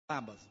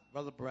Lambeth,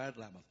 Brother Brad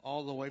Lambeth,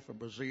 all the way from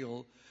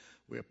Brazil.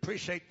 We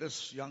appreciate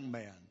this young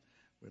man.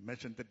 We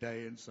mentioned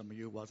today, and some of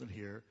you wasn't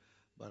here,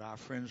 but our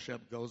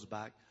friendship goes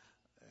back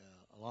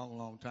a long,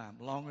 long time,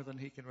 longer than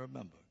he can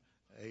remember.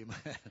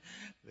 Amen.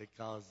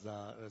 Because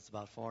it's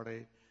about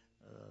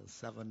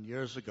 47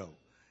 years ago.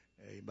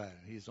 Amen.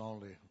 He's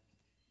only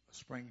a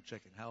spring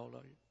chicken. How old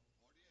are you?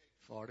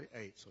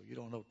 48. So you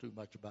don't know too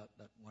much about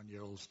that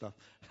 1-year-old stuff.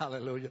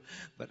 Hallelujah.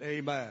 But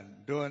amen.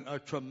 Doing a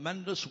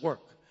tremendous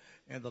work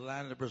in the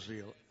land of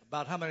Brazil.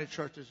 About how many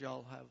churches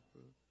y'all have?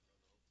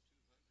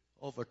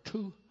 Over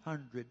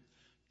 200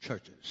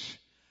 churches.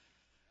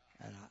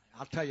 And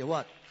I'll tell you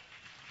what.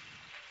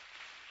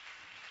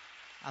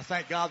 I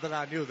thank God that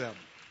I knew them.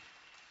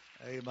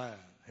 Amen.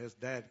 His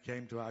dad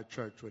came to our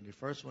church when he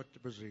first went to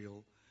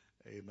Brazil.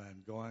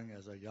 Amen. Going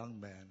as a young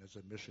man, as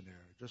a missionary.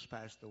 Just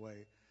passed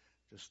away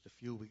just a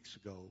few weeks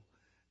ago.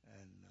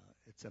 And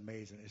it's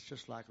amazing. It's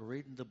just like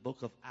reading the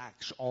book of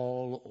Acts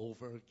all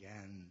over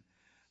again.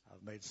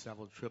 I've made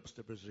several trips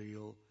to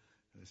Brazil,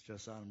 and it's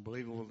just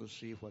unbelievable to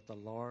see what the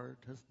Lord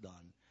has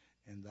done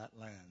in that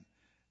land.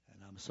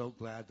 And I'm so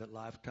glad that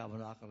Life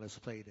Tabernacle has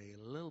played a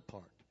little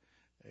part,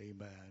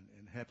 amen,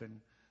 in helping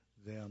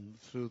them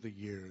through the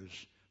years.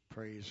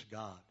 Praise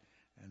God.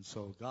 And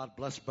so God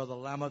bless Brother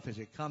Lambeth as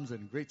he comes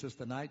and greets us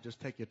tonight.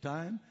 Just take your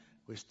time.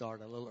 We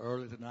start a little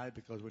early tonight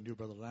because we knew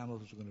Brother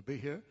Lambeth was going to be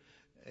here.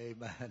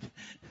 Amen.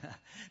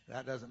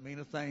 That doesn't mean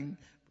a thing.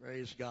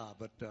 Praise God.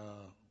 But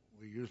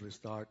we usually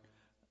start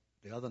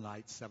the other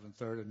night,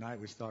 7:30 tonight.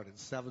 We start at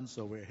 7,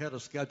 so we're ahead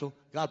of schedule.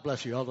 God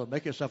bless you, Elder.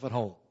 Make yourself at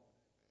home.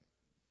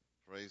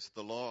 Praise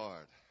the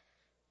Lord.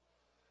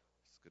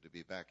 It's good to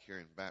be back here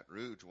in Baton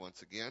Rouge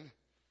once again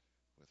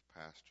with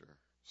Pastor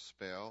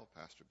Spell,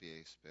 Pastor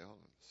B.A. Spell,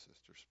 and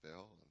Sister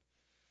Spell,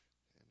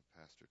 and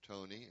Pastor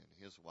Tony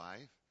and his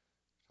wife,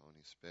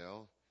 Tony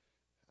Spell.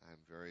 I'm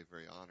very,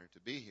 very honored to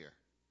be here.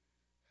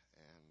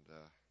 And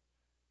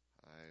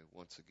I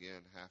once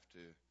again have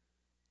to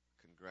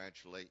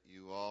congratulate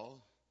you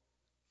all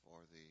for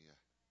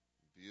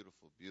the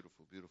beautiful,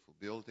 beautiful, beautiful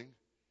building.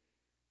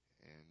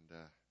 And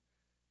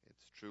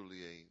it's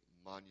truly a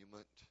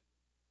monument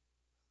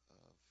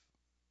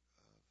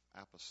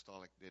of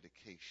apostolic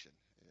dedication.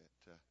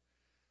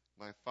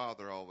 My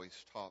father always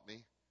taught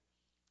me.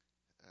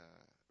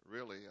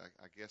 Really,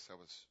 I guess I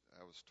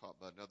was taught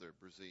by another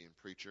Brazilian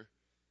preacher,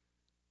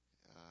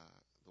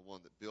 the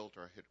one that built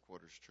our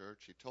headquarters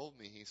church. He told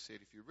me, he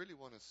said, if you really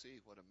want to see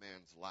what a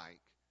man's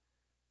like,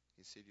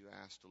 he said, you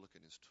ask to look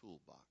in his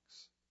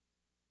toolbox.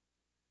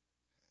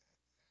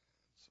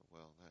 So,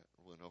 well, that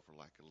went over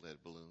like a lead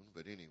balloon.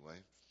 But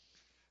anyway,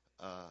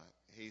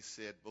 he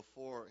said,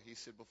 before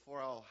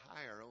I'll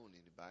hire on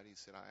anybody, he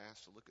said, I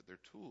ask to look at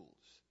their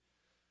tools.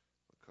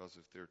 Because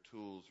if their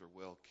tools are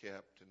well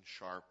kept and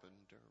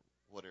sharpened or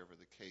whatever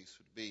the case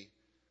would be,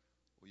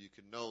 well, you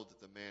can know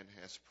that the man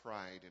has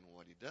pride in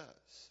what he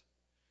does.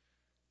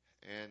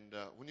 And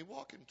when you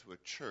walk into a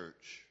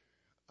church,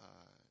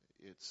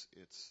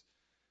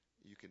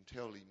 you can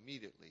tell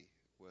immediately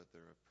whether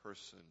a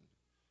person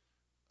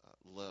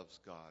loves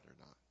God or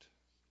not.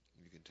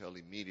 You can tell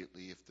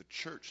immediately if the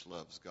church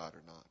loves God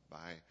or not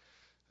by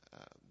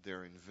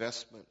their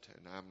investment.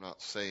 And I'm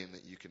not saying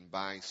that you can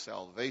buy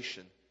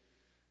salvation,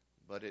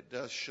 but it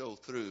does show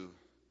through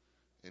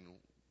in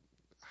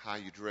how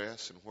you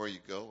dress and where you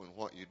go and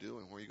what you do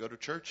and where you go to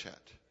church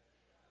at.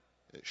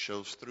 It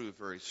shows through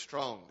very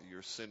strongly.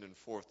 You're sending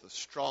forth a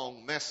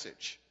strong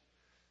message.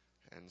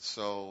 And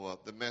so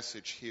the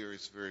message here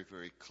is very,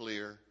 very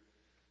clear.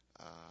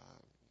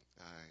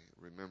 I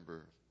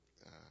remember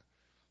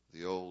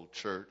the old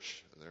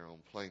church there on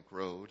Plank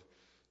Road,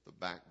 the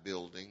back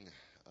building,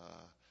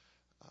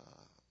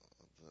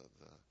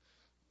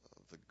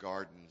 the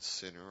garden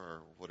center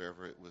or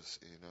whatever it was,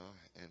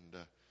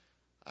 and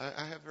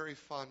I have very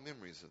fond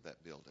memories of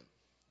that building.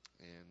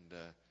 And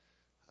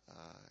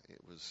it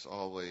was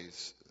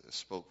always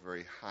spoke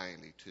very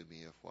highly to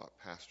me of what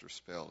Pastor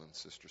Spell and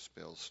Sister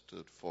Spell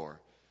stood for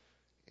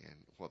and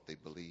what they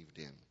believed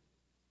in.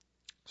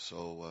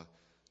 So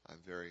I'm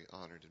very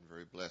honored and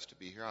very blessed to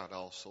be here. I'd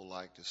also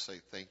like to say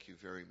thank you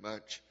very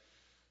much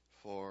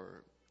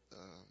for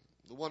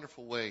the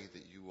wonderful way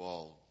that you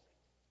all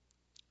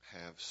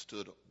have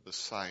stood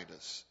beside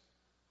us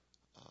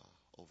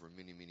over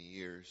many, many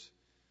years,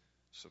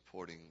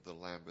 supporting the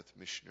Lambeth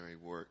missionary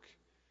work.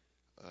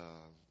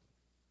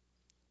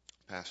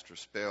 Pastor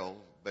Spell,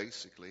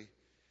 basically,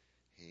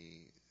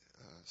 he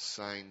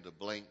signed a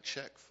blank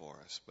check for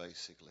us,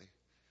 basically,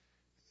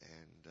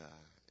 and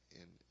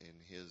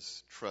in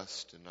his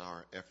trust in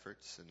our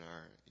efforts and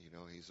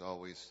he's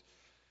always,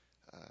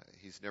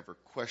 he's never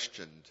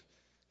questioned.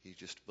 He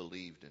just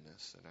believed in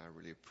us, and I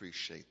really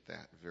appreciate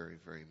that very,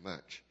 very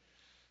much.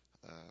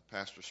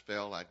 Pastor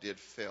Spell, I did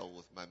fail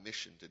with my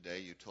mission today.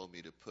 You told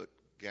me to put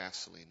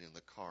gasoline in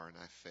the car, and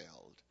I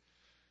failed.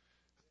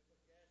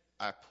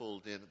 I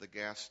pulled into the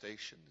gas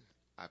station.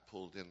 I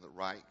pulled in the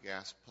right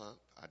gas pump.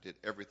 I did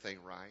everything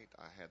right.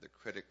 I had the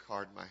credit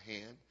card in my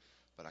hand,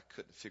 but I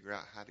couldn't figure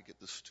out how to get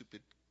the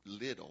stupid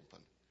lid open.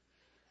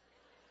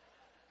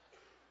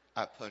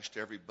 I punched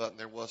every button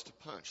there was to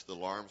punch. The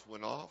alarms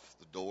went off.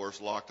 The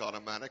doors locked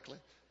automatically.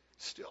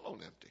 Still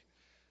on empty.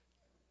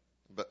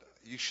 But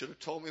you should have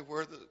told me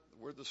where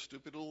the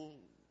stupid little,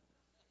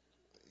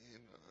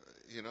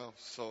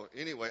 So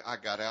anyway, I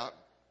got out,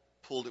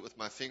 pulled it with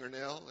my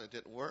fingernail. It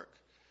didn't work.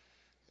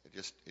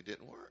 It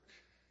didn't work.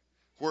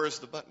 Where is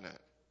the button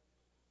at?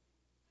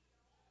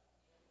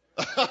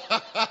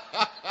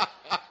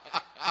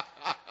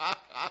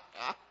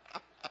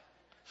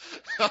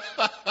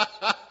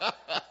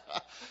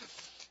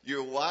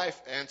 Your wife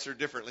answered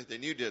differently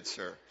than you did,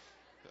 sir.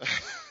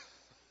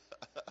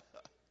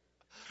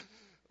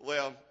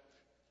 Well,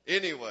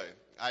 anyway,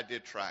 I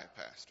did try,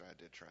 Pastor. I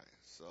did try.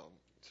 So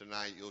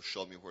tonight you'll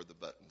show me where the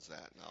button's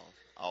at, and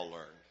I'll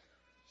learn.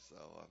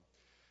 So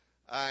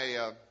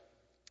I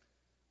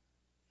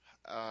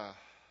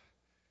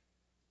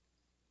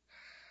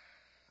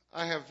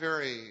have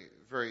very,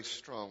 very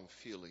strong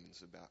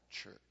feelings about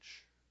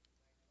church.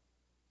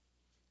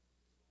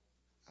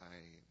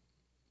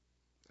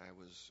 I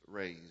was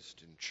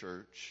raised in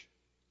church.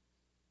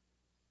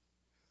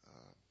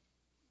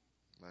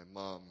 My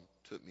mom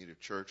took me to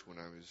church when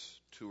I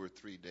was 2 or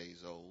 3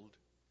 days old.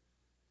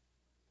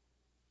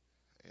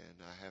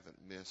 And I haven't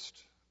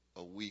missed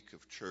a week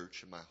of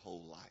church in my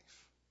whole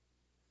life.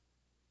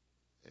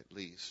 At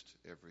least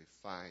every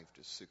 5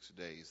 to 6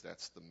 days.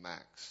 That's the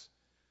max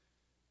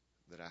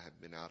that I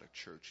have been out of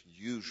church.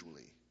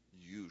 Usually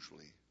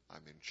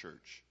I'm in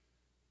church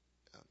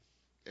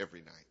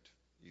every night,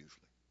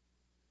 usually.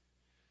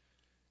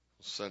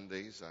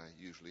 Sundays, I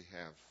usually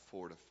have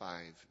 4 to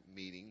 5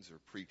 meetings or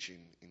preaching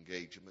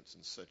engagements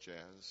and such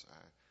as. I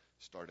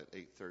start at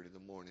 8:30 in the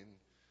morning,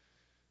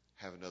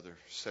 have another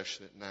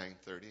session at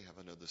 9:30, have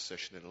another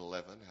session at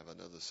 11, have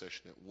another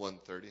session at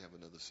 1:30, have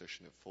another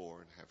session at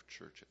 4, and have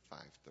church at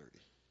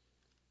 5:30.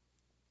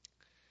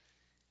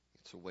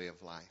 It's a way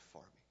of life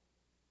for me.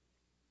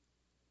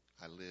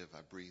 I live,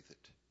 I breathe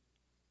it.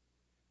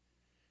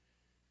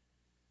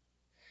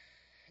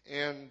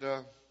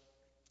 And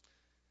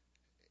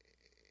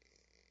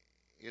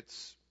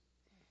it's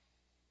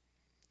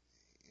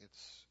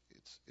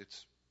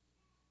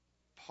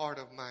part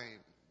of my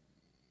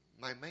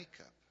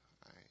makeup.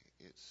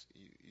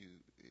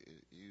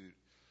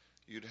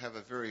 You'd have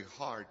a very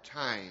hard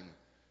time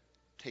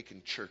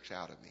taking church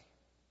out of me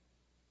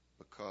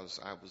because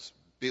I was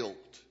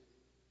built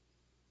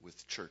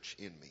with church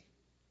in me.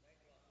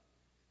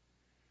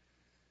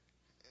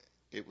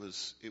 It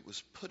was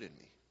put in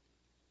me.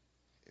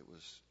 It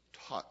was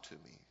taught to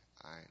me.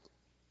 I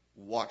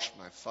watched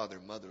my father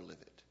and mother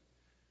live it.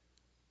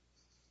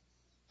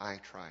 I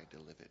tried to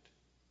live it.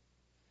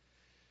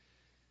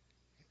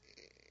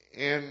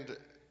 And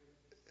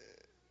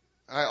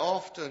I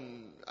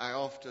often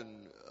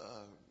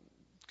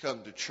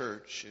come to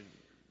church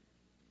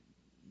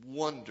and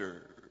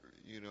wonder,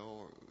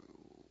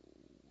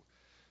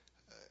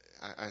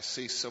 I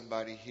see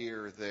somebody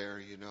here or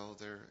there,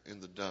 they're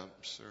in the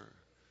dumps or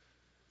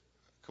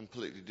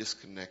completely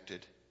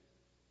disconnected.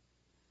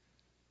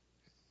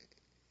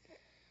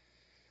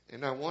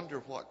 And I wonder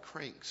what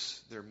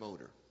cranks their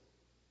motor.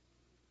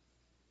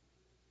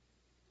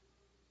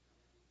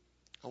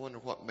 I wonder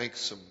what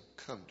makes them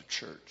come to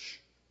church.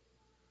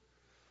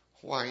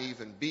 Why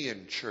even be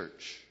in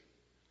church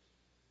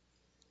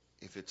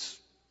if it's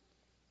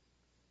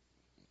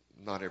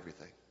not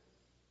everything?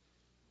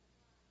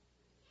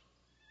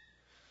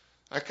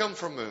 I come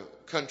from a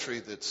country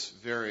that's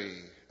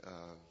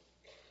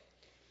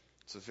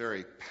it's a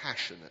very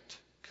passionate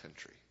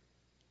country.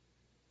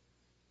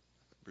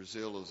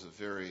 Brazil is a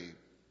very,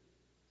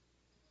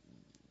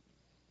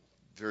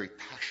 very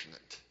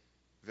passionate,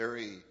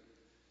 very,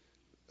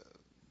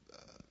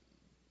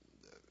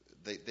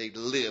 they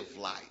live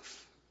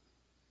life.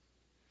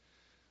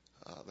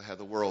 They had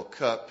the World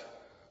Cup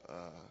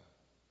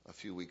a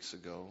few weeks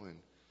ago, and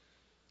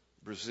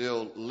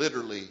Brazil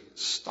literally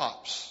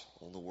stops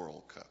on the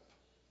World Cup.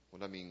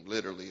 When I mean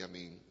literally, I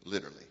mean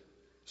literally.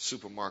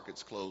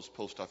 Supermarkets closed,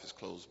 post office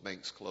closed,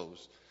 banks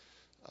closed,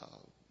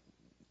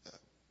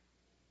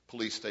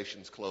 police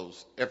stations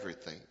closed,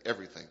 everything in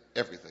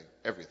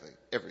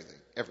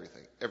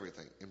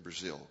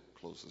Brazil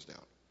closes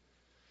down.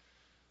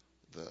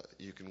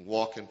 You can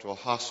walk into a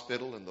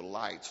hospital and the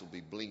lights will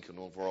be blinking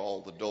over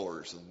all the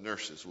doors and the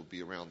nurses will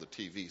be around the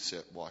TV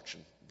set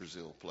watching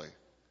Brazil play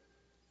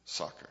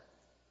soccer.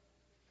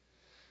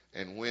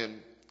 And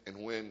when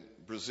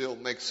Brazil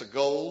makes a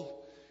goal,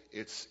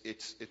 it's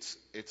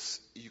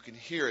you can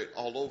hear it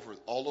all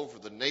over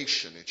the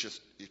nation. It's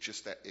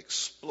just that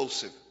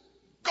explosive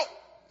go.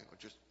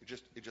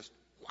 It just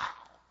wow.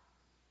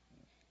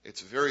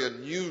 It's very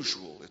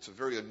unusual. It's a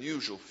very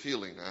unusual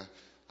feeling.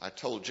 I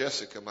told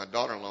Jessica, my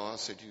daughter-in-law, I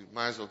said, you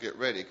might as well get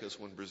ready because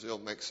when Brazil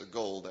makes a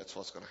goal, that's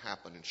what's going to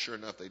happen. And sure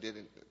enough, they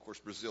didn't. Of course,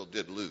 Brazil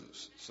did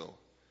lose. So,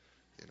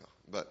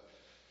 but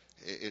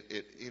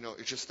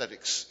it's just that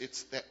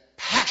it's that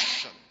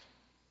passion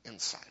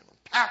inside of them.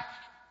 Passion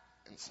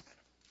inside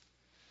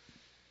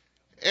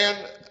of them. And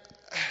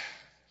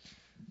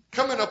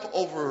coming up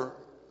over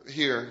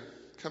here,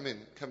 come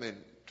in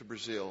to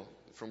Brazil,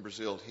 from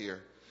Brazil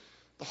here,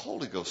 the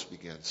Holy Ghost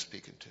began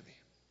speaking to me.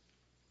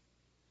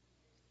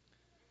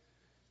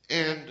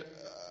 And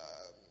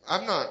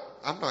I'm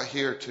not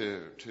here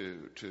to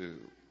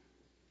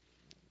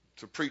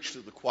preach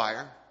to the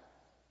choir.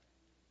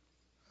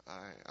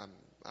 I'm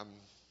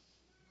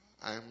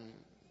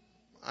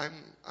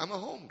a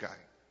home guy.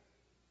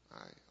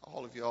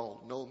 All of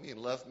y'all know me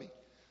and love me.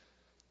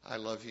 I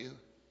love you.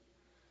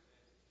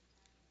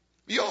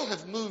 You all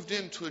have moved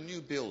into a new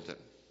building.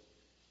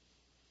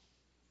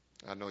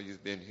 I know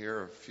you've been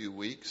here a few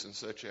weeks and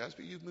such as,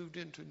 but you've moved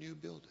into a new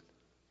building.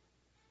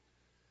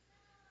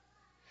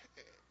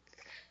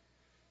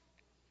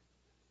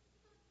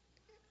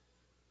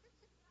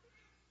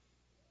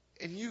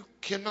 And you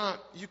cannot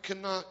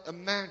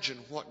imagine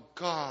what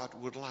God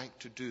would like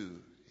to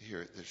do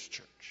here at this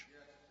church.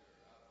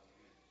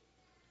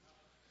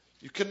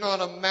 You cannot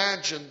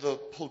imagine the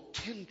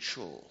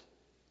potential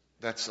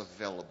that's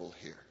available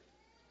here.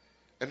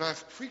 And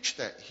I've preached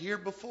that here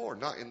before,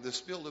 not in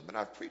this building, but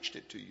I've preached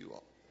it to you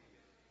all.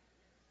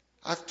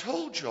 I've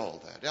told you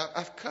all that.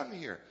 I've come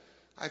here.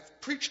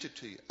 I've preached it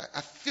to you. I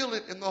feel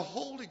it in the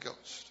Holy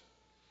Ghost.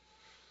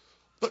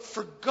 But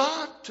for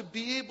God to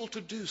be able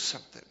to do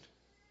something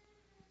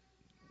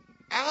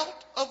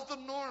out of the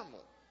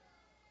normal,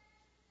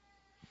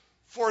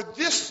 for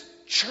this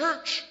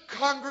church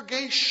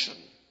congregation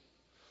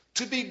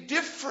to be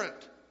different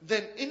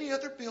than any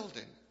other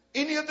building,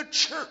 any other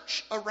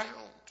church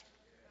around,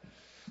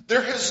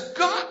 there has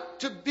got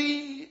to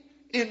be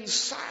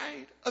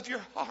inside of your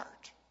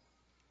heart,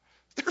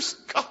 there's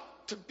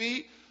got to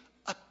be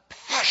a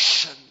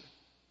passion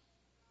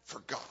for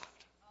God.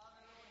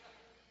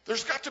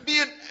 There's got to be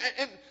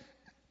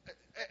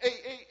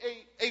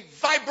a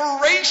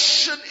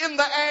vibration in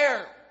the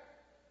air.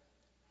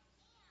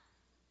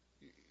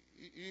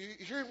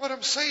 You hear what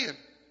I'm saying?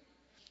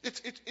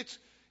 It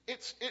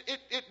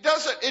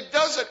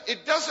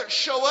doesn't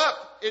show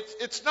up.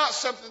 It's not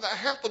something that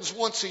happens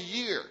once a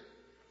year.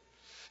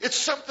 It's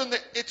something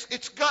that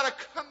it's got to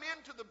come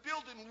into the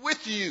building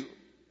with you.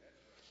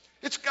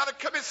 It's got to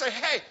come and say,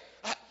 "Hey,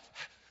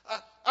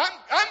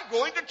 I'm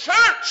going to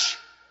church."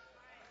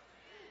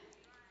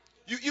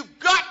 You've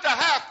got to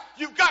have.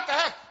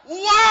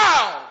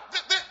 Wow,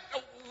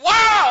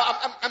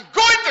 wow! I'm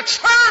going to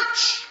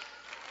church.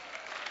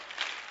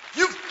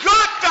 You've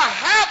got to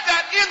have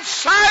that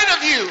inside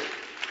of you.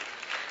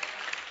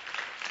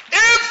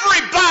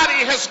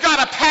 Everybody has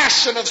got a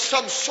passion of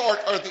some sort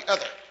or the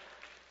other.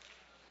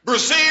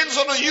 Brazilians,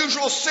 in a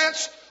usual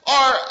sense,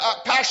 are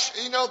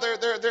passion.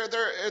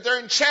 They're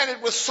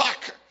enchanted with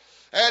soccer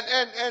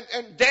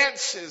and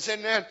dances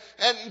and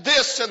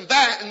this and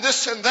that and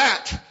this and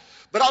that.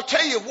 But I'll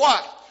tell you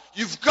what,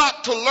 you've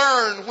got to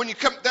learn when you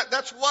come.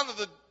 That's one of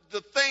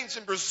the things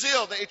in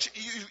Brazil that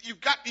you've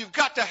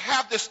got to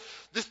have this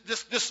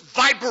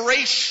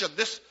vibration.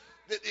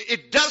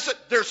 It doesn't.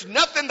 There's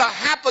nothing that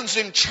happens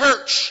in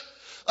church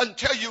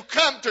until you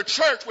come to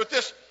church with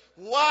this.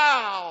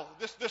 Wow,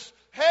 this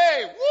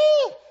hey,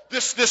 woo,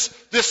 this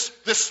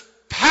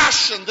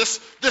passion, this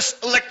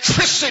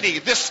electricity,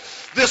 this.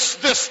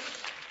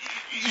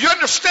 You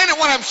understand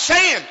what I'm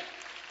saying?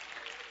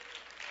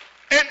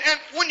 And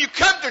when you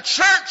come to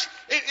church,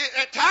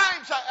 at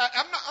times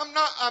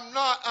I'm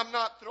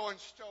not throwing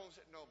stones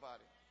at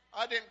nobody.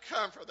 I didn't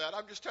come for that.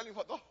 I'm just telling you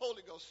what the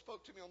Holy Ghost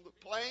spoke to me on the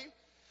plane.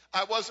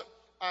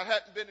 I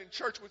hadn't been in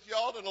church with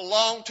y'all in a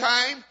long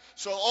time,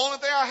 so the only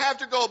thing I have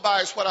to go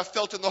by is what I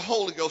felt in the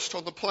Holy Ghost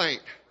on the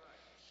plane.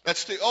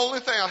 That's the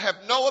only thing. I have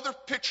no other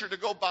picture to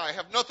go by. I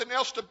have nothing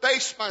else to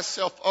base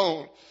myself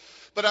on.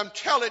 But I'm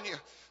telling you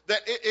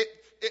that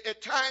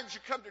at times you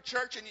come to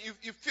church and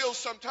you feel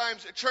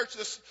sometimes at church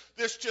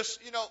this just,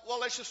 well,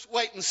 let's just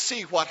wait and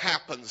see what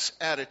happens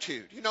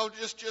attitude. Hey,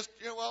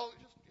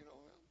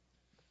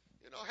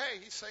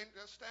 he's saying,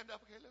 stand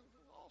up. Okay, let's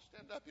all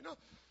stand up,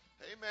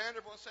 Amen.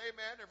 Everyone say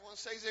amen. Everyone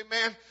says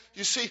amen.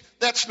 You see,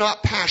 that's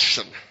not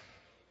passion.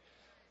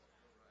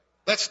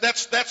 That's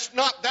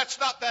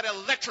not that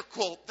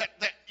electrical,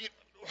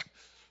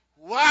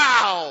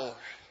 wow.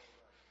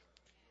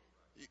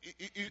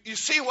 You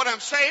see what I'm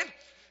saying?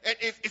 And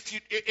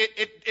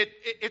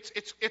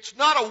it's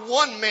not a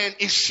one-man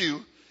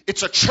issue.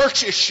 It's a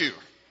church issue.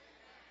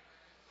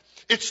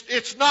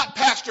 It's not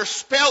Pastor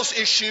Spell's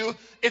issue.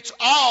 It's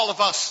all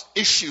of us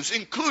issues,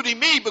 including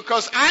me,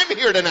 because I'm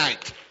here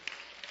tonight.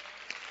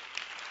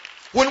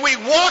 When we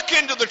walk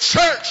into the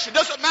church, it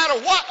doesn't matter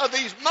what of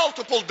these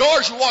multiple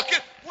doors you walk in.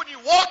 When you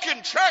walk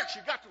in church,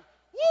 you got to,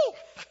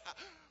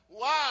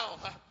 wow.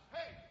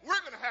 Hey, we're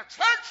going to have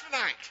church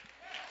tonight.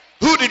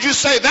 Who did you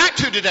say that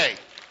to today?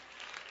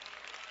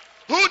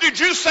 Who did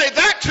you say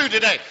that to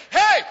today?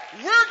 Hey,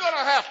 we're going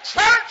to have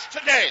church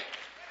today.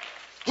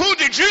 Who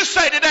did you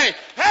say today?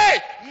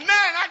 Hey, man,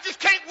 I just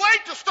can't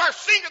wait to start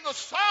singing the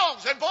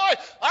songs. And boy,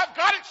 I've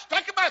got it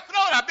stuck in my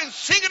throat. I've been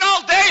singing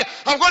all day.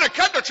 I'm going to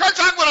come to church.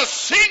 I'm going to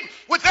sing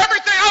with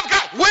everything I've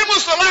got. When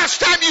was the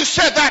last time you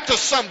said that to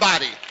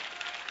somebody?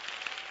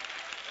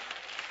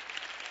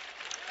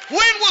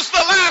 When was the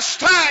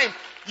last time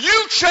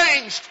you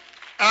changed?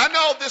 I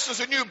know this is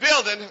a new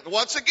building.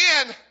 Once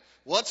again,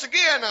 Once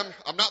again,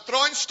 I'm not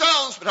throwing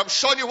stones, but I'm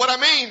showing you what I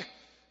mean.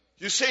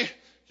 You see,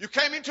 you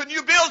came into a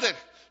new building.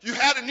 You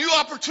had a new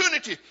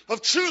opportunity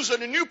of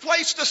choosing a new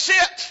place to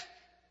sit.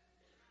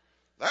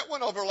 That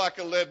went over like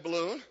a lead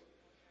balloon.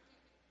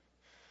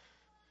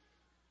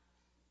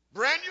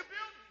 Brand new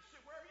building. You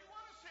sit wherever you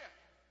want to sit.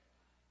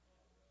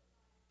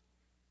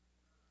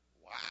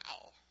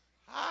 Wow.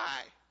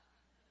 Hi.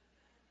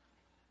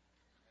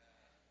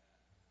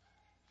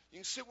 You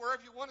can sit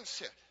wherever you want to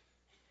sit.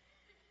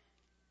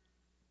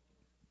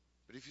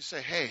 But if you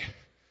say, hey,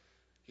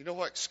 you know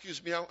what,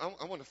 excuse me, I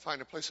want to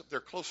find a place up there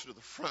closer to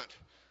the front.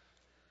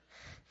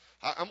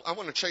 I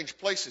want to change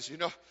places, you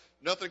know.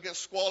 Nothing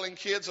against squalling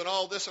kids and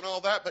all this and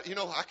all that, but you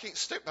know, I can't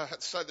stay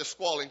beside this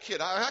squalling kid.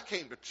 I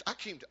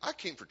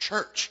came for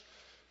church.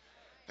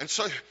 And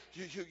so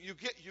you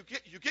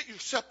get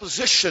yourself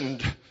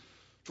positioned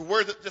to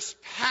where this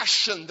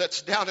passion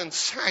that's down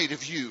inside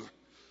of you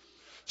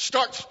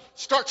starts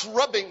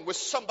rubbing with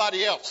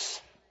somebody else.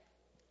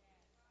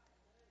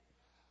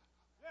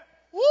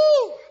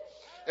 Woo!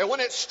 And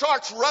when it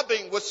starts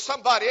rubbing with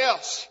somebody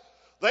else,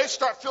 they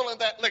start feeling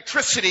that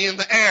electricity in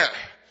the air.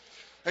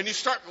 And you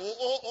start,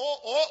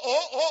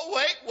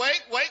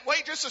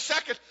 wait just a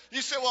second.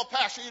 You say, well,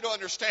 Pastor, you don't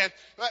understand.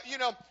 You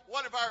know,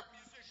 one of our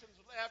musicians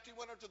left. He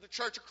went up to the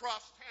church across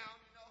town.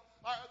 You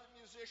know, our other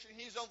musician,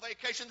 he's on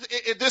vacation.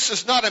 This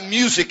is not a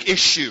music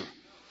issue.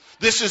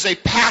 This is a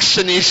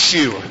passion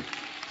issue.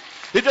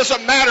 It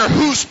doesn't matter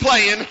who's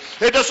playing.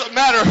 It doesn't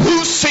matter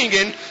who's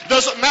singing. It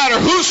doesn't matter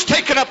who's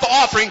taking up the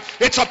offering.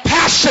 It's a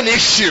passion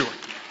issue.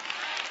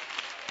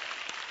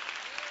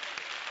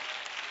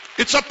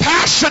 It's a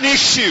passion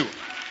issue.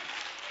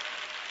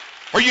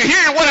 Are you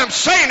hearing what I'm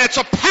saying? It's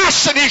a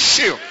passion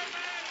issue.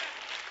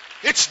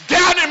 It's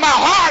down in my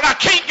heart. I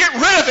can't get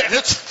rid of it.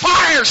 It's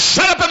fire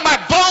shut up in my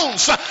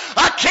bones.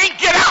 I can't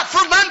get out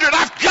from under it.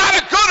 I've got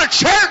to go to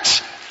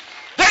church.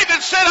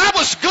 David said, I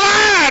was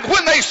glad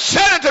when they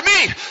said unto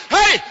me,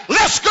 hey,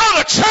 let's go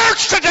to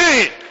church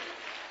today.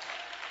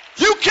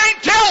 You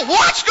can't tell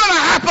what's going to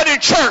happen in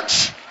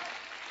church.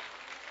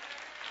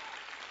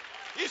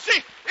 You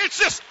see, it's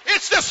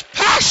this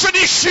passion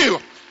issue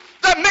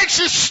that makes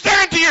you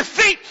stand to your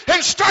feet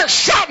and start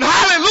shouting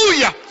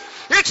hallelujah.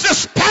 It's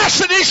this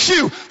passion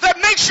issue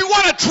that makes you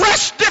want to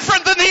dress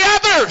different than the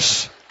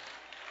others.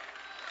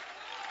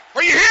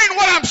 Are you hearing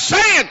what I'm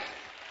saying?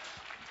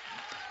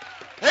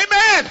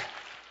 Amen.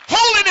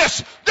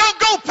 Holiness, don't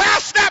go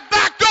past that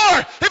back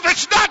door if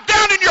it's not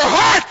down in your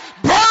heart,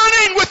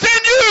 burning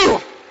within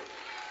you.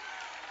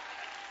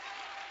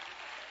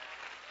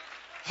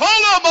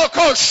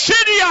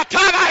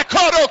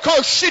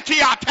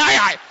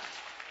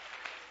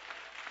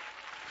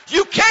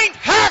 You can't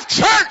have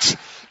church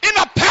in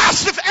a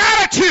passive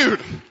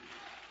attitude.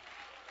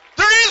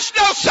 There is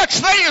no such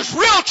thing as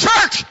real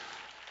church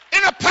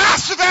in a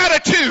passive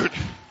attitude.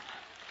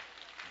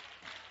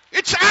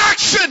 It's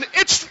action.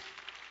 It's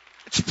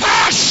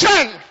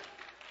passion.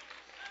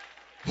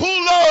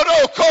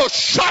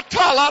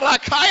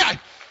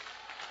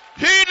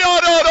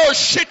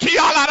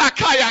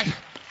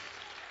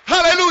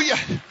 Hallelujah.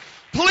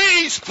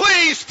 Please,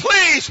 please,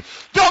 please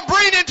don't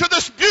bring into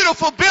this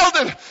beautiful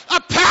building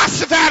a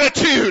passive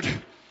attitude.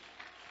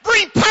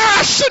 Bring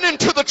passion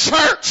into the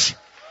church.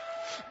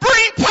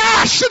 Bring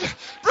passion.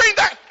 Bring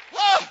that.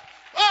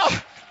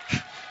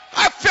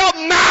 I fell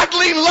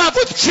madly in love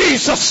with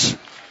Jesus.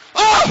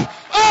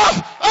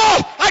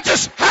 I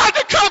just had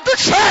to come to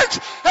church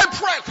and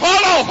pray.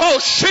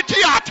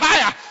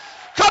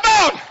 Come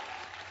on.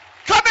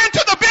 Come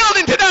into the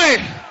building today.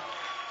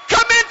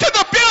 Come into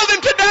the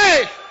building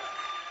today.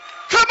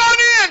 Come on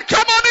in.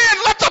 Come on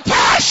in. Let the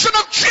passion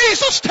of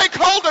Jesus take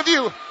hold of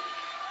you.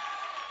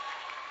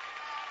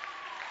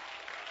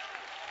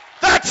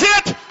 That's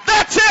it.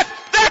 That's it.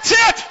 That's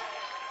it.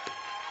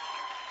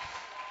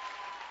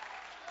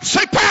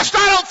 Say, Pastor,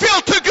 I don't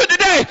feel too good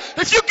today.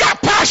 If you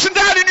got passion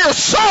down in your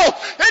soul,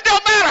 it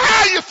don't matter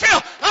how you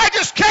feel. I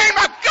just came.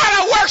 I've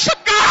got to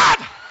worship God.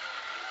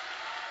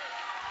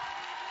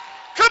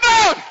 Come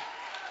on.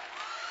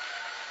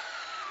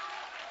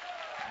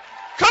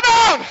 Come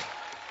on.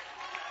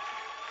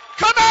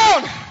 Come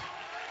on.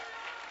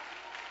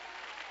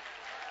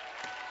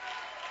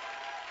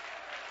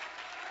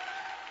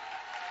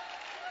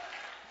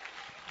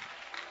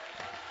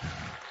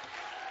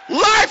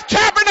 Life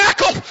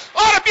Tabernacle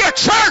ought to be a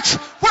church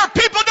where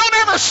people don't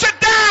ever sit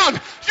down.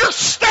 You're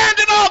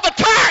standing all the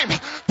time,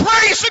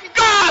 praising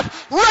God,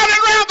 running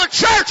around the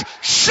church,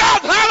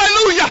 shouting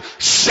hallelujah,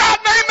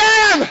 shouting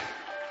amen.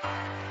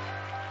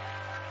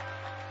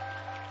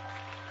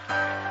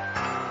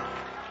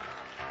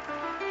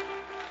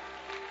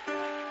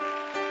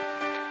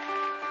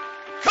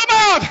 Come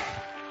on.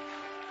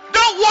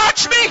 Don't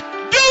watch me.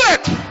 Do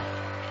it.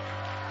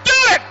 Do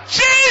it.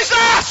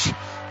 Jesus,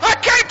 I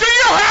came to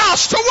your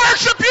house to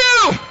worship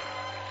you.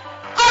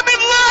 I'm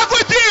in love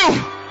with you.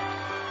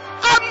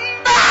 I'm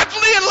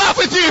madly in love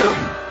with you.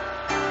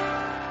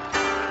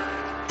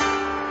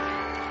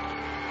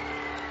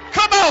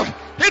 Come on.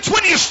 It's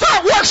when you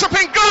start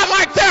worshiping God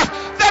like that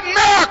that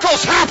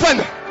miracles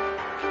happen.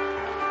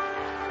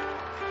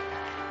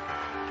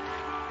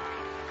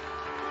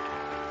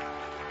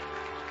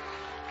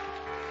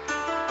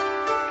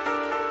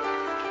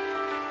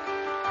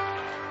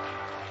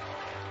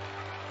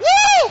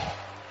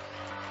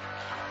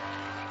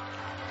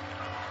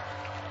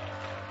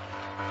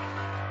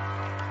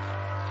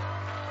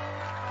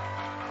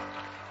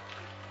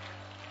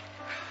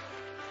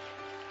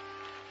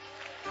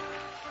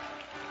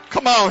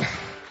 Come on.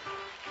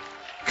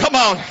 Come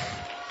on.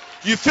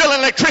 You feel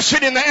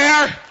electricity in the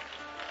air?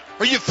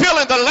 Are you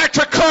feeling the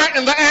electric current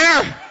in the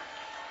air?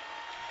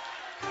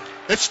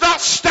 It's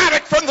not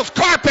static from the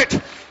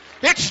carpet.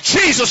 It's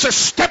Jesus is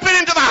stepping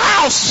into the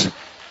house.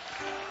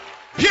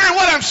 Hearing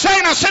what I'm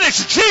saying? I said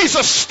it's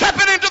Jesus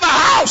stepping into the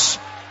house.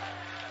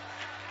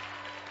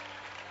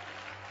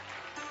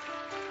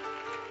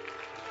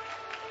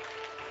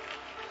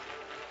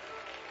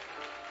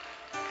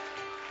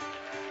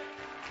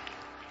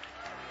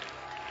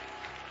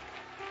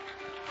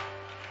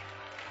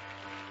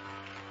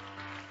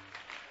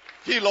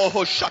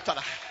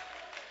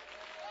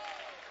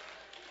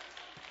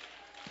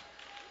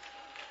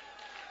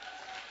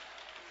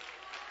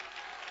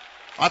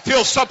 I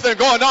feel something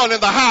going on in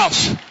the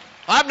house.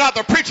 I'm not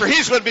the preacher.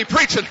 He's going to be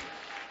preaching.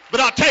 But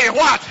I'll tell you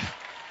what.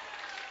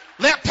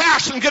 Let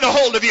passion get a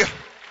hold of you.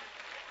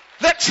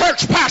 Let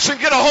church passion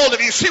get a hold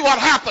of you. See what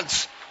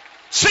happens.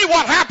 See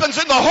what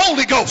happens in the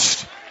Holy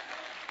Ghost.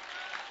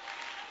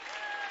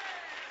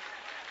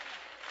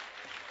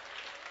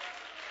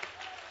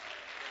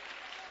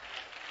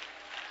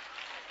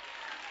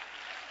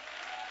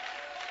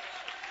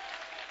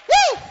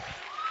 Woo!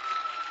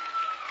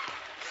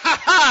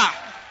 Ha ha!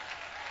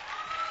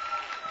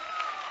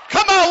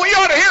 Come on, we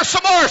ought to hear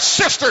some more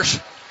sisters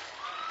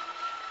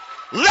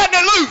letting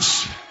it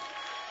loose.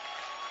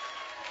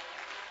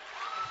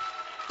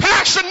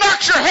 Passion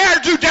knocks your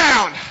hairdo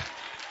down.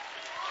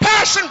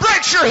 Passion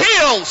breaks your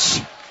heels.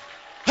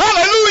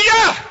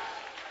 Hallelujah.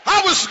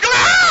 I was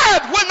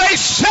glad when they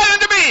said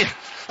unto me,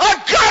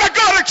 I've got to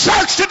go to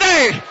church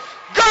today.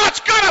 God's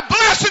got a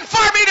blessing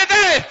for me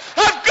today.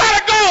 I've got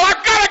to go.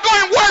 I've got to go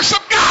and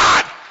worship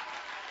God.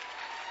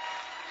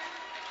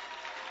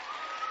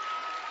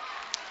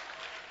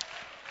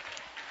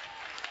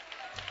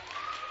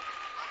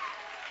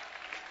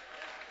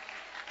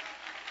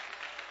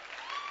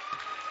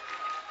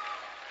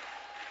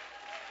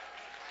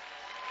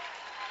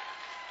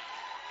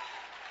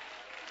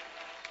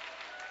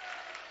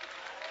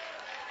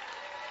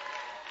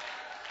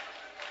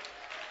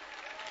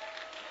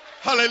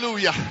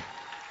 Hallelujah.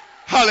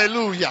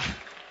 Hallelujah.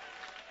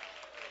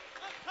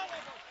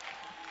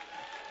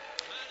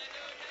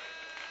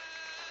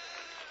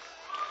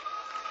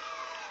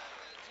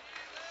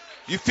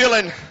 You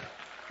feeling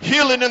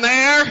healing in the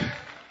air?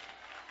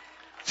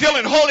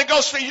 Feeling Holy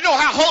Ghost? You know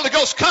how Holy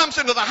Ghost comes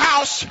into the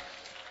house?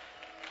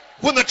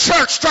 When the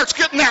church starts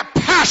getting that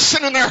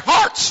passion in their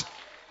hearts.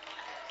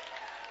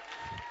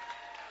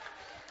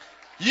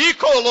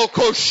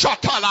 Yikoloko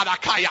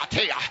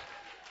shataladakayatea.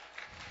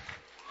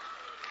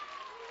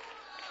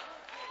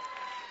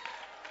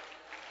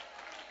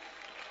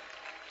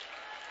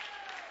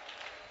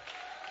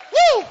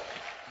 Woo!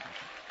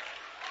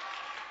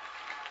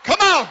 Come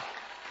on.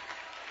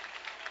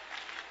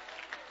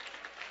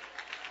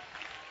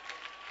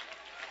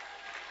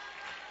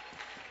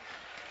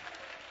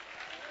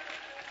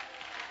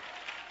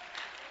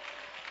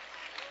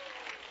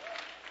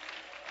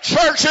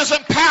 Church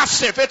isn't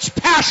passive, it's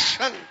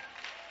passion.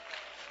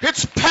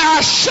 It's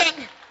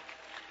passion.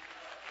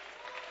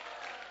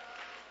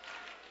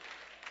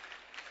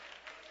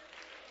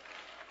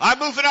 I'm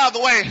moving out of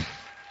the way.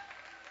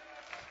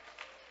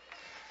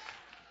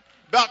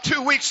 About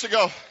 2 weeks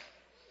ago,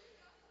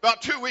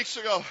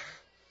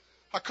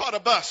 I caught a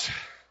bus.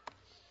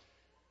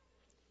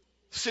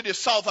 City of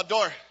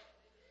Salvador.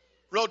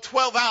 Rode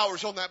 12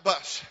 hours on that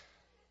bus.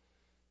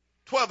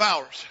 12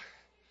 hours.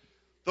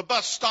 The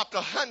bus stopped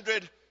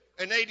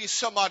 180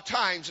 some odd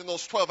times in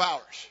those 12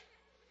 hours.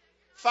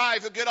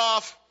 5 to get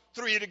off,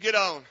 3 to get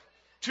on.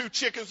 2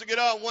 chickens to get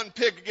on, 1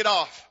 pig to get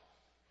off.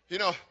 You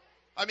know,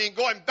 I mean,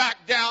 going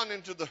back down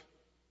into the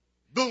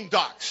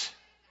boondocks.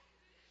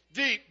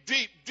 Deep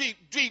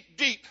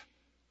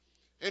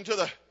into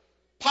the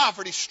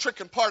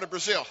poverty-stricken part of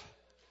Brazil.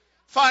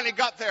 Finally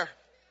got there,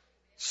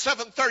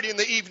 7:30 in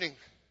the evening.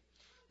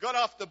 Got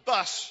off the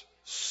bus,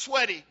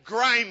 sweaty,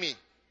 grimy,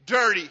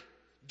 dirty,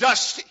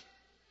 dusty.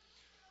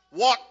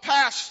 Walked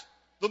past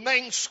the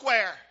main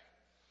square.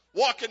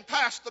 Walking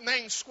past the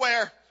main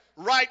square,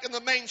 right in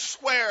the main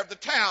square of the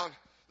town,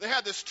 they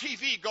had this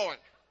TV going.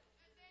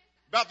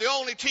 About the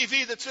only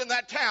TV that's in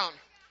that town.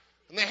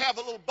 And they have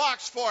a little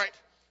box for it.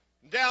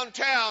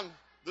 Downtown,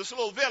 this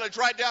little village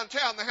right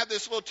downtown, they have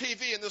this little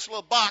TV in this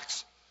little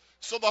box.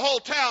 So the whole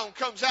town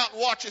comes out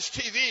and watches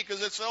TV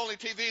because it's the only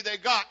TV they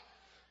got.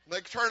 And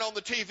they turn on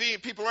the TV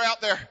and people are out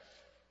there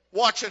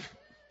watching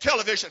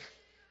television.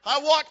 I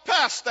walked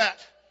past that.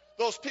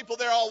 Those people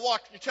there all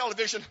watching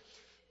television.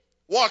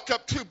 Walked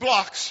up 2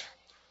 blocks.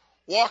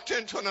 Walked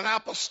into an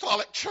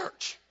apostolic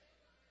church.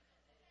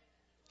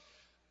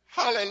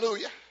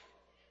 Hallelujah.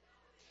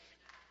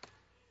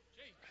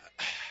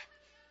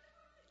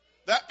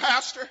 That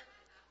pastor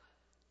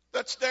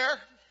that's there,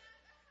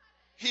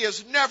 he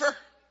has never,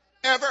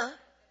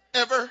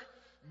 ever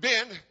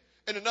been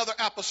in another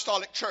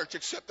apostolic church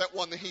except that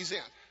one that he's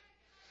in.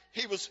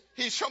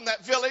 He's from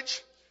that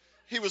village.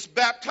 He was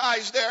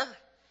baptized there.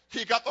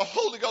 He got the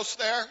Holy Ghost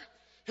there.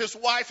 His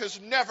wife has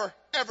never,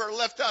 ever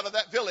left out of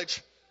that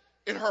village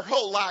in her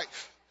whole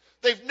life.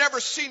 They've never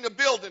seen a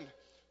building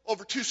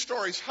over 2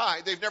 stories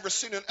high. They've never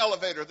seen an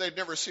elevator. They've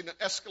never seen an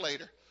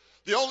escalator.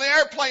 The only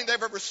airplane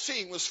they've ever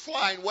seen was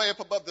flying way up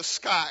above the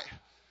sky.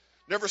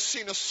 Never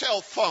seen a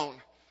cell phone.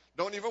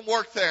 Don't even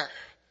work there.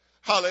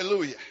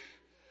 Hallelujah.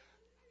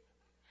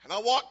 And I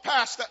walked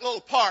past that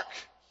little park,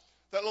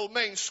 that little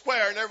main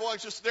square, and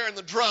everyone's just there in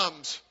the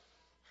drums,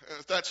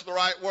 if that's the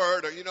right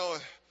word, or,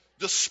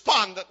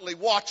 despondently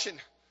watching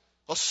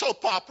a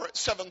soap opera at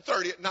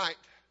 7:30 at night.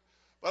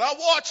 But I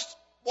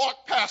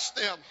walked past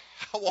them.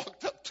 I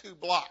walked up 2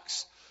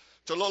 blocks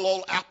to a little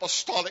old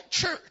apostolic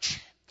church.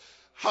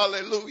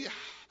 Hallelujah.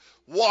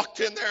 Walked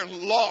in there,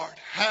 and Lord,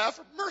 have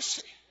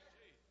mercy.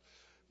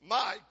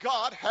 My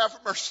God,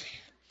 have mercy.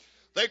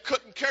 They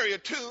couldn't carry a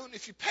tune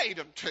if you paid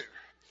them to.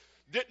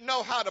 Didn't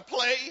know how to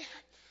play.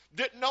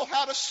 Didn't know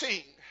how to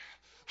sing.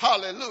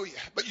 Hallelujah.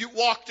 But you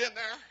walked in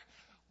there.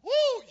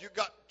 Woo, you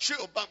got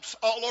chill bumps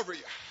all over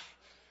you.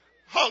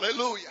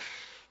 Hallelujah.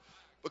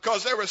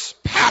 Because there was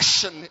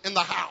passion in the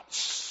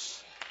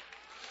house.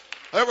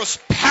 There was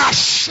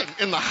passion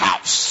in the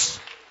house.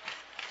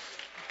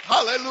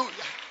 Hallelujah.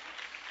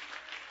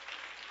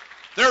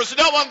 There's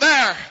no one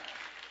there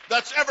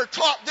that's ever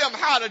taught them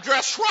how to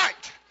dress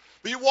right.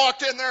 But you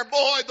walked in there,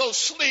 boy, those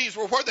sleeves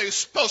were where they were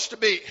supposed to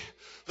be.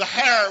 The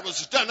hair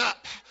was done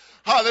up.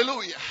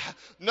 Hallelujah.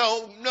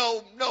 No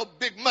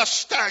big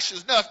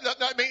mustaches.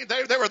 I mean,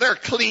 they were there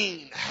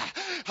clean.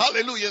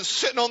 Hallelujah. And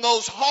sitting on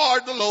those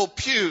hard little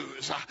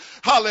pews.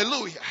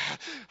 Hallelujah.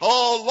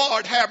 Oh,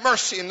 Lord, have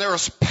mercy. And there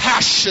was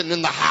passion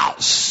in the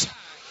house.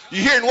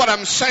 You hearing what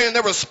I'm saying?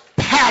 There was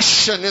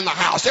passion in the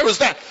house. There was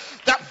that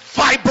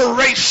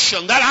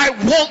vibration that I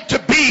want to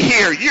be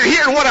here. You're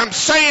hearing what I'm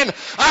saying?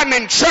 I'm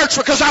in church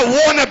because I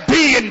want to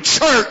be in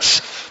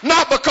church.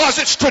 Not because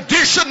it's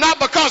tradition, not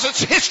because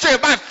it's history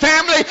of my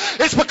family.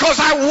 It's because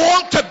I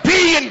want to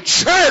be in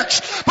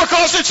church.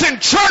 Because it's in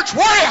church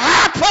where it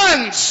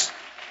happens.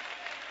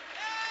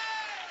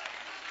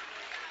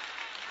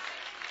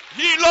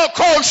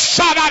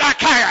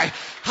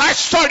 I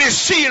started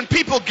seeing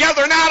people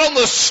gathering out on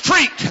the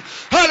street.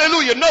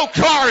 Hallelujah. No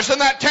cars in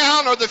that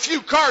town, or the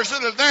few cars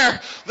that are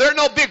there, they're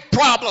no big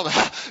problem.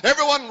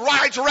 Everyone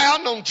rides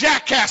around on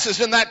jackasses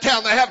in that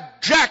town. They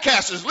have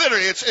jackasses,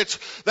 literally.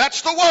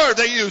 That's the word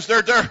they use.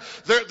 They're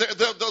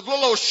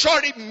little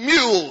shorty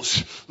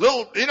mules.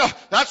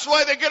 That's the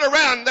way they get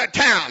around in that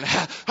town.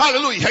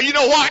 Hallelujah. You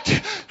know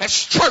what? As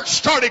church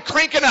started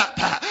cranking up,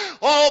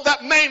 all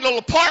that main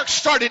little park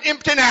started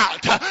emptying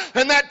out,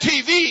 and that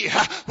TV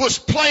was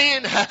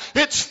playing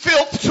its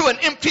filth to an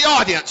empty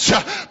audience,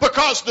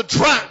 because the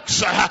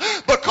drunks,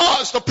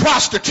 because the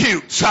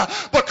prostitutes,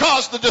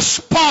 because the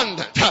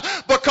despondent,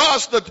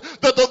 because the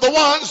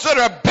ones that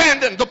are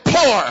abandoned, the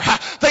poor,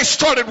 they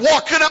started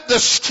walking up the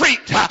street,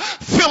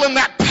 feeling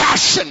that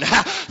passion,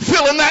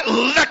 feeling that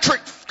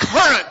electric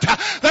current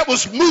that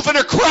was moving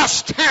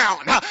across town.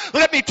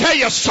 Let me tell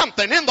you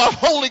something. In the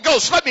Holy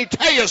Ghost, let me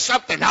tell you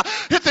something.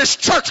 If this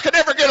church could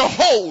ever get a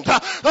hold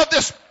of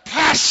this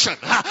passion,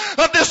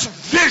 of this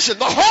vision,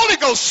 the Holy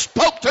Ghost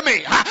spoke to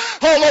me.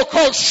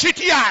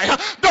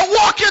 Don't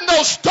walk in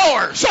those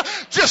doors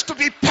just to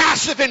be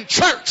passive in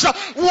church.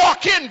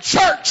 Walk in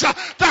church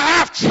to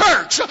have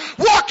church.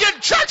 Walk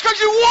in church because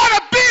you want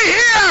to be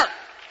here.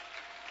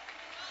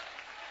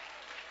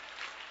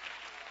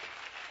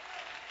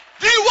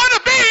 Do you want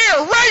to be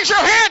here? Raise your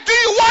hand. Do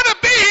you want to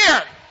be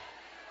here?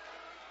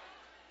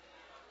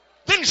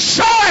 Then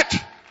show it.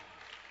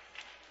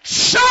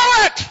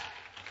 Show it.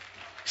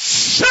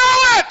 Show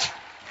it.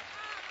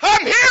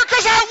 I'm here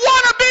because I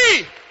want to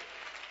be.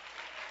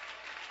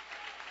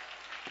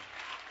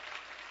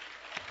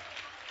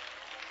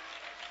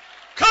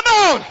 Come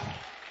on.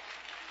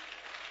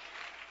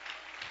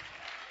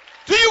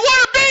 Do you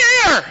want to be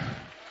here?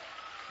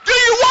 Do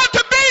you want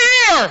to be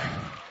here?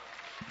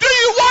 Do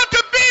you want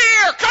to be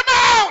here? Come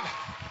on.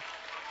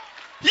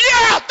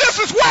 Yeah, this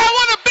is where I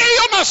want to be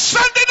on a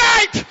Sunday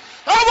night.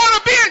 I want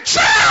to be in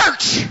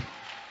church.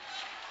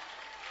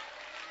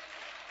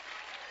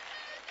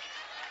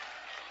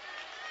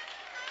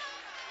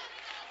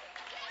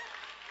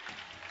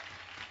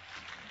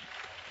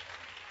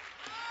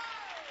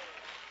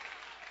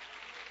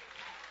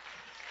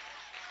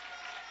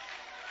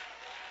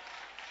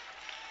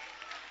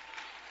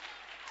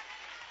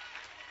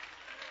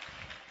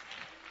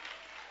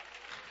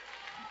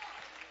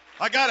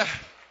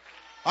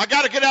 I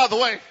gotta get out of the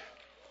way.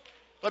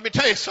 Let me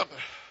tell you something.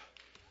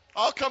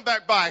 I'll come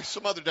back by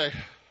some other day.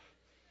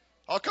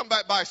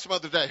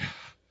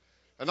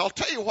 And I'll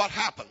tell you what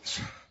happens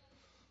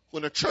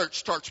when a church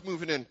starts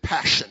moving in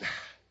passion.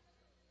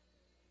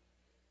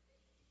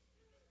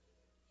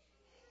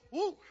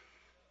 Woo.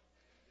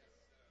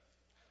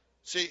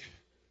 See,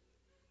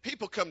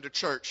 people come to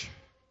church.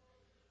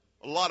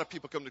 A lot of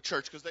people come to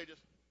church because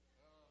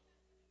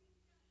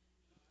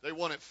they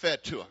want it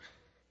fed to them.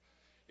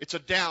 It's a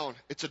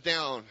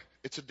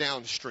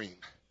downstream.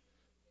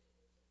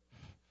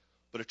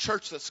 But a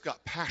church that's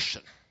got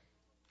passion,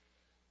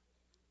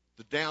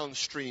 the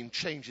downstream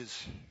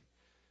changes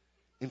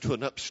into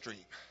an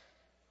upstream.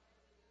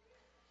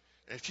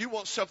 If you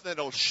want something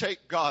that'll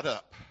shake God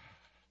up,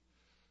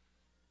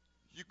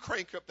 you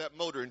crank up that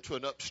motor into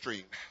an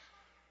upstream.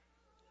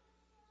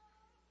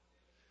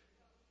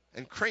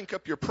 And crank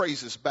up your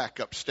praises back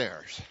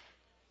upstairs.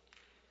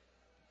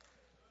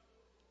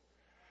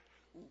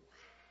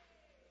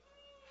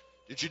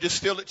 Did you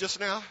just feel it just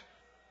now?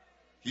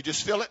 You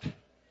just feel it?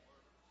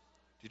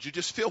 Did you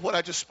just feel what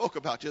I just spoke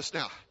about just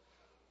now?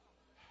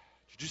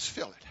 Did you just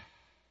feel it?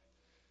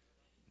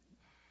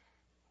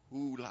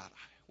 Ooh la la.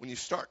 When you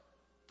start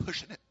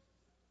pushing it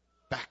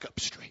back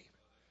upstream.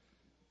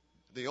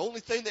 The only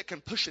thing that can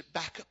push it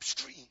back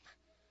upstream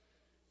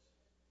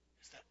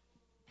is that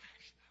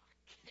passion.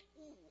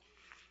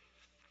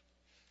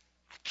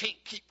 I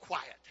can't keep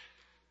quiet.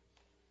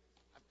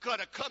 I've got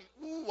to come.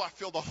 Ooh, I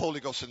feel the Holy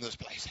Ghost in this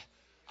place.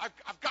 I've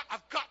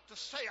got to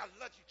say I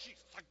love you,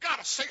 Jesus. I've got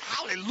to say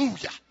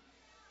hallelujah.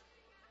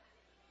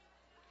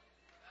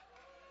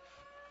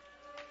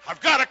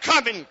 I've got to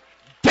come and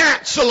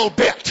dance a little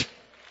bit.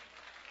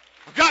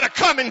 I've got to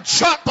come and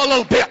jump a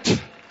little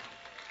bit.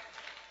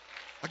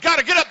 I've got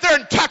to get up there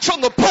and touch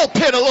on the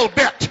pulpit a little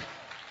bit.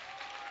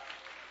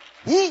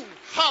 Woo,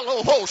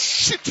 hollow ho,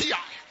 shitty.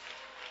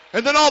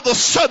 And then all of a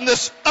sudden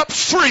this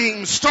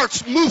upstream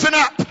starts moving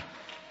up.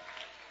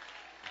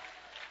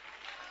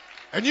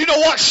 And you know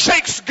what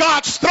shakes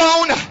God's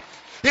throne?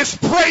 His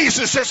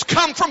praises has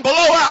come from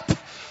below up.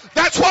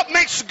 That's what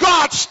makes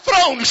God's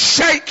throne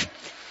shake.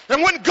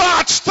 And when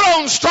God's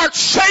throne starts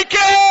shaking,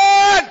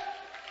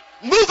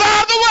 move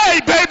out of the way,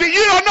 baby.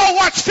 You don't know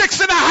what's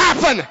fixing to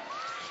happen.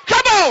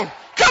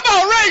 Come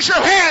on, raise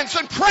your hands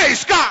and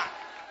praise God.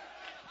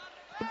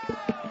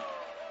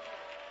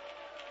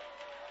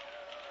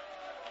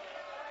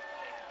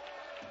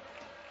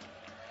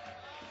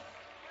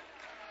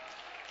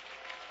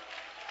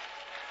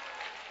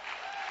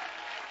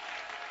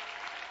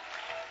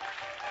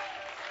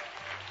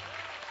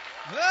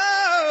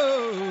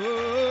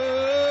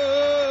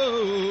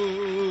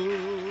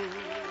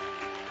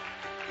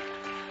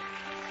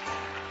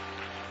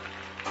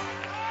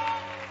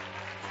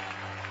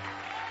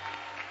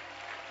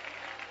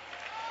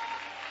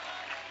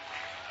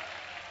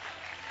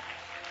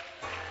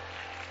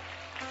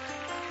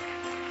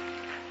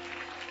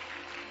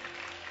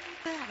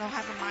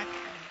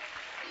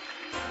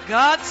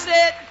 God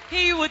said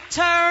he would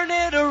turn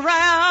it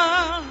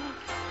around.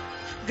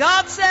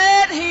 God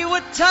said he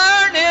would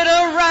turn it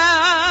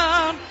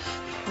around.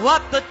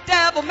 What the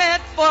devil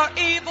meant for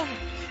evil,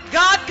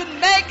 God can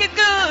make it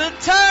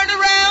good. Turn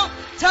around,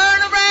 turn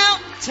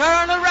around,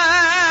 turn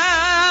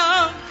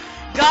around.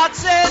 God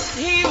said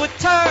he would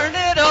turn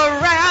it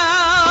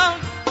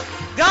around.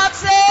 God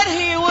said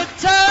he would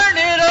turn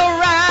it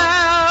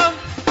around.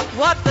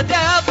 What the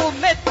devil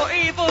meant for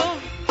evil,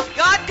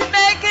 God can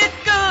make it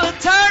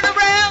good. Turn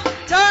around,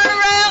 turn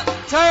around,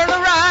 turn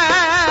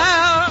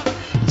around.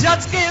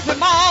 Just give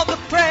him all the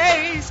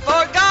praise,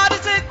 for God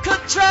is in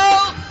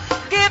control.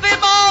 Give him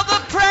all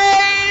the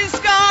praise,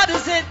 God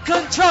is in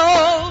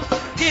control.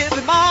 Give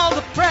him all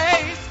the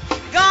praise,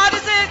 God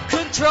is in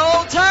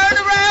control. Turn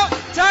around,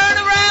 turn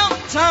around,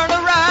 turn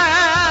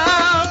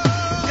around.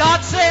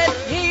 God said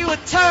he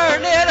would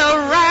turn it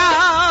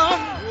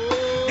around.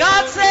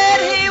 God said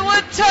he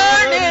would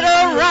turn it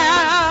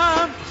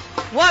around.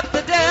 What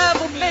the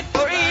devil meant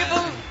for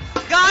evil,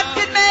 God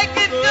can make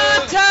it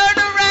good. Turn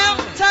around,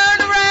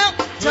 turn around,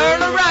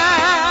 turn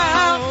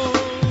around.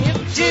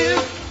 If you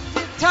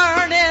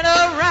turn it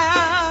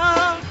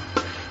around,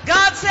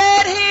 God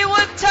said he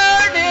would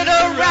turn it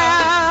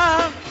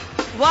around.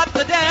 What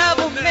the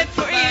devil meant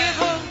for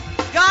evil,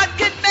 God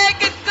can make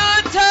it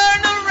good.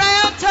 Turn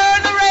around,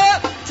 turn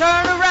around,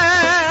 turn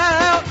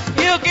around.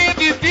 He'll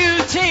give you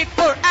beauty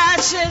for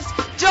ashes,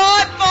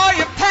 joy for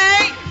your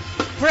pain,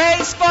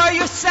 praise for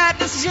your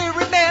sadness. You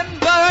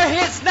remember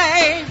his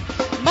name.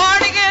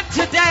 Mourning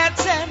into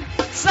dancing,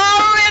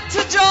 sorrow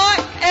into joy.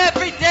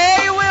 Every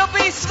day will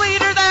be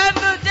sweeter than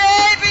the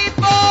day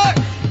before.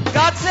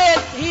 God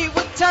said he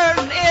would turn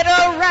it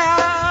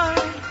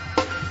around.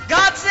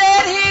 God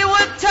said he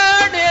would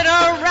turn it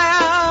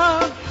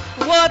around.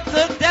 What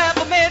the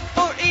devil meant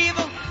for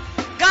evil,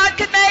 God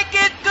can make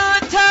it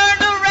good. Turn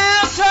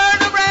around,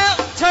 turn around,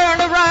 turn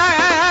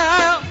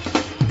around.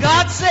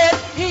 God said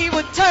he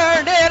would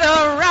turn it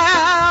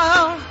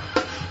around.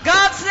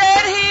 God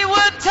said he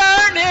would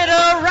turn it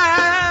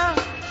around.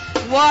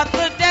 What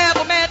the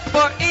devil meant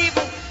for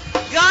evil,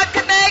 God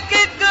can make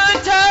it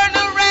good. Turn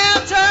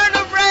around, turn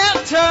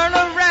around, turn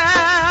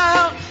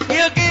around.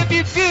 He'll give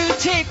you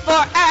beauty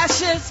for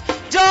ashes,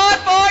 joy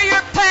for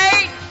your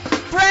pain,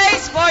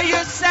 praise for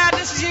your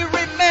sadness. You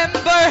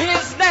remember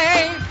his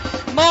name.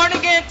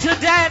 Mourning into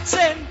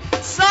dancing,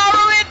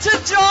 sorrow into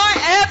joy.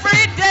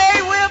 Every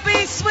day will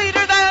be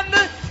sweeter than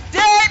the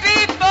day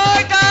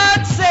before.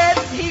 God said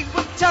he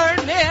would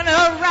turn it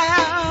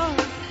around.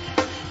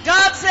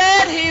 God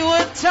said he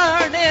would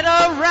turn it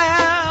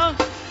around.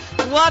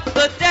 What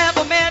the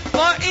devil meant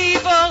for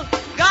evil,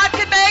 God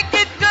can make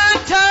it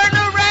good. Turn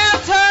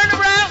around, turn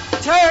around,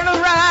 turn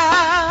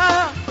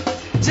around.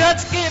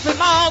 Just give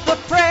him all the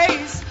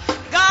praise,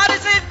 God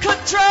is in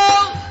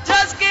control.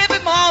 Just give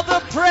him all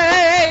the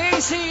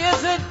He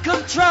is in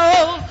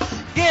control.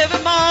 Give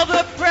Him all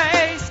the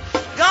praise.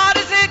 God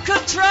is in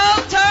control.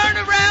 Turn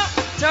around,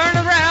 turn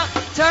around,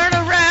 turn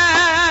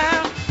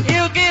around.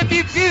 He'll give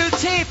you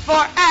beauty for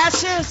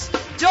ashes,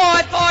 joy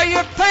for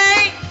your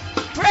pain,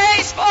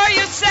 praise for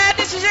your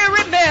sadness as you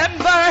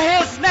remember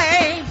His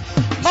name.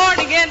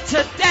 Mourning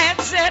into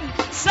dancing,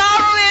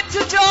 sorrow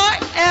into joy.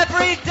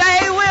 Every day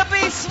will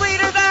be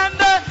sweeter than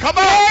the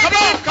day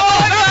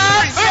before.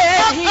 God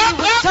said He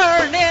would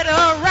turn it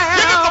around.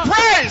 Give Him the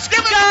praise. Give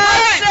Him the God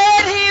praise.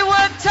 said He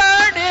would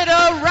turn it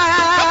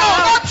around. Come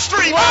on,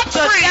 upstream, What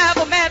the upstream.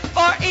 devil meant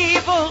for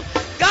evil,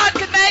 God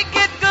can make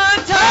it good.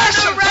 Turn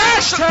Passion, around,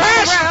 passion, turn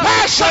passion, around,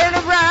 passion. turn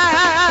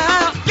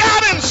around. God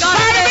God inside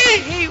of said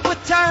me. He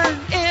would turn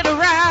it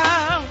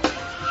around.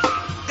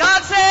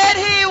 God said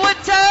He would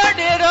turn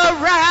it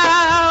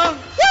around.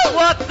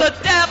 What the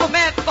devil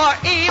meant for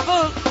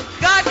evil,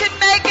 God can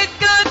make it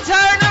good.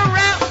 Turn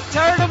around,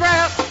 turn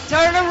around,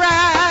 turn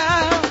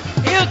around.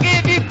 He'll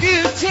give you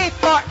beauty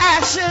for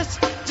ashes,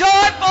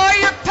 joy for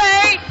your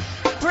pain,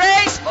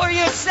 praise for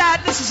your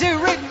sadness as you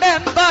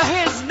remember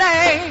His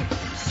name.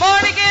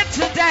 Mourning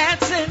into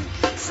dancing,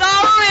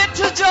 sorrow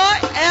into joy.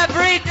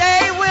 Every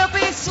day will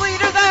be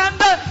sweeter than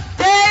the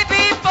day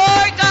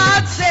before.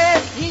 God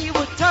said He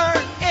would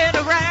turn it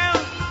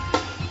around.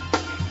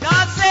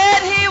 God said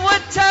He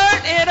would turn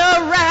it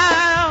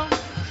around.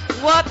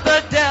 What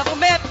the devil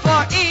meant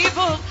for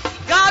evil,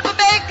 God will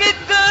make it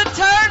good.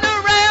 Turn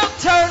around,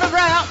 turn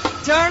around,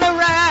 turn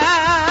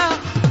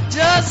around.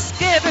 Just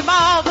give Him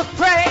all the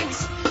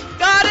praise.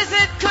 God is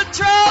in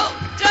control.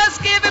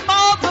 Just give Him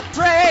all the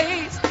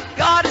praise.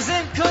 God is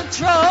in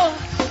control.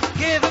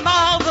 Give Him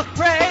all the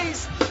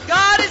praise.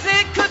 God is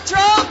in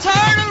control.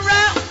 Turn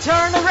around,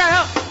 turn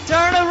around,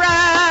 turn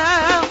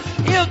around.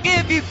 He'll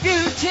give you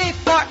beauty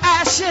for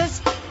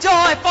ashes,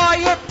 joy for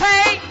your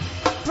pain,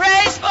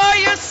 praise for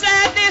your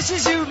sadness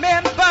as you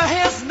remember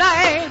His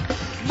name.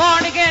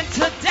 Mourning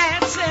into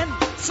dancing,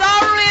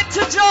 sorrow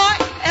into joy.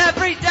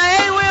 Every day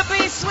will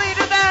be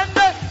sweeter than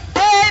the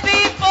day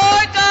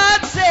before. God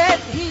said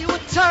He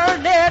would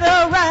turn it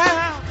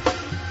around.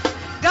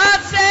 God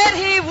said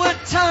He would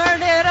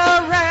turn it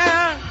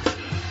around.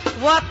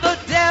 What the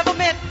devil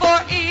meant for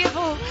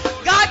evil,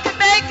 God can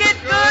make it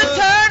good.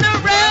 Turn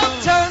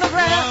around, turn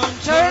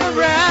around, turn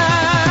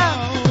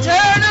around.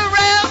 Turn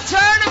around,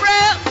 turn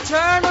around,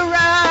 turn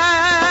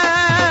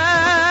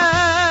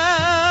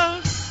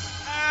around.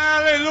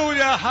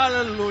 Hallelujah,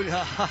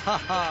 hallelujah.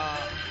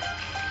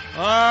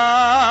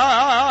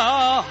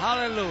 Oh,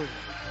 hallelujah.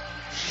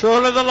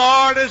 Surely the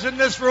Lord is in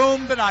this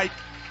room tonight.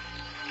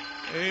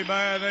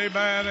 Amen,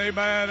 amen,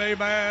 amen,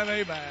 amen,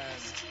 amen.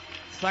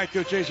 Thank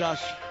you, Jesus.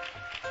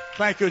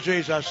 Thank you,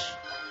 Jesus.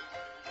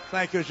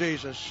 Thank you,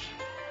 Jesus.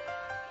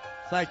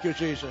 Thank you,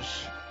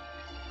 Jesus.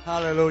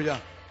 Hallelujah.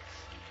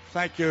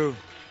 Thank you,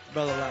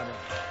 Brother Lambert.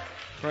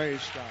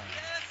 Praise God.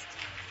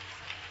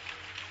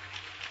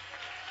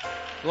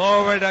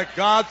 Glory to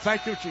God.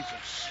 Thank you,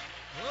 Jesus.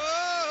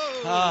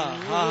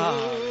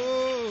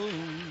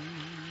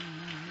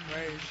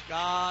 Praise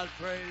God.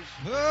 Praise.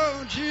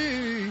 Oh,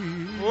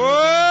 Jesus.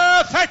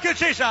 Oh, thank you,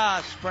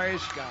 Jesus.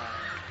 Praise God.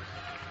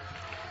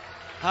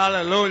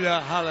 Hallelujah.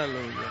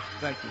 Hallelujah.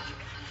 Thank you, Jesus.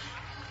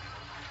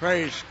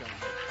 Praise God.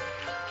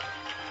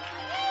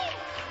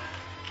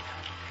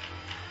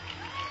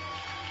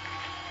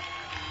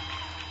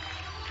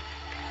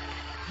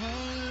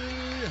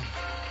 Hallelujah.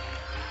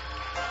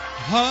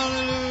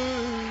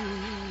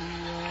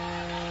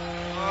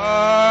 Hallelujah.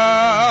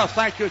 Oh,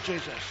 thank you,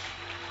 Jesus.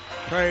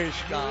 Praise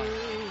God.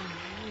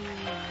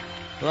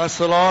 Bless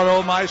the Lord,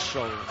 oh my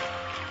soul.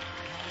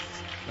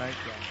 Thank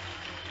God.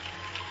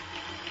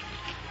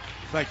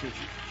 Thank you,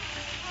 Jesus.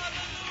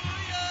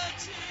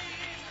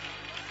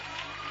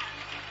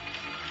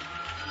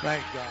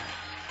 Thank God.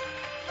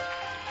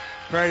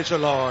 Praise the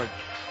Lord.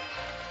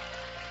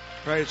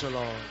 Praise the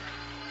Lord.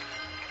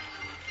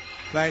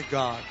 Thank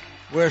God.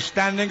 We're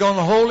standing on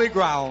holy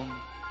ground.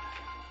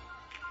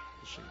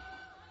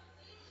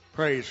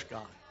 Praise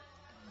God.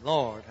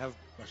 Lord, have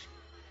mercy.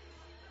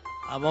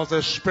 I want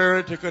the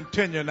Spirit to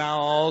continue now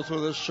all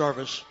through this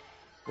service.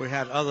 We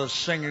had others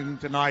singing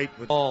tonight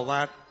with all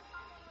that.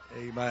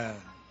 Amen.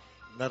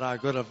 Let our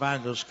good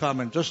evangelist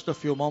come in just a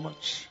few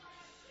moments.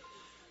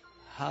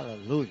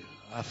 Hallelujah.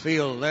 I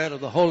feel led of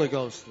the Holy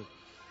Ghost to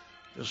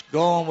just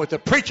go on with the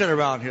preaching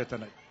around here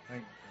tonight.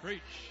 Preach.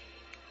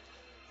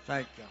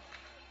 Thank God.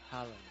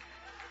 Hallelujah.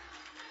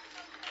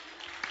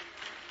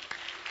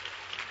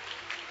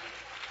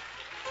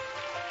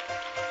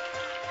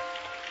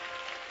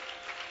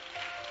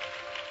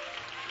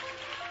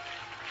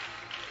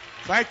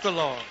 Thank the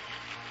Lord.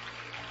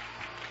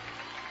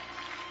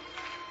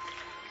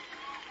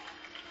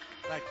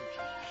 Thank you,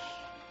 Jesus.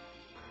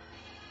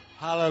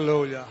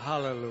 Hallelujah,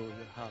 hallelujah,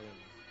 hallelujah.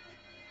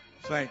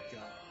 Thank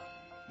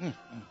God.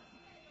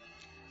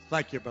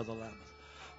 Thank you, Brother Lambeth.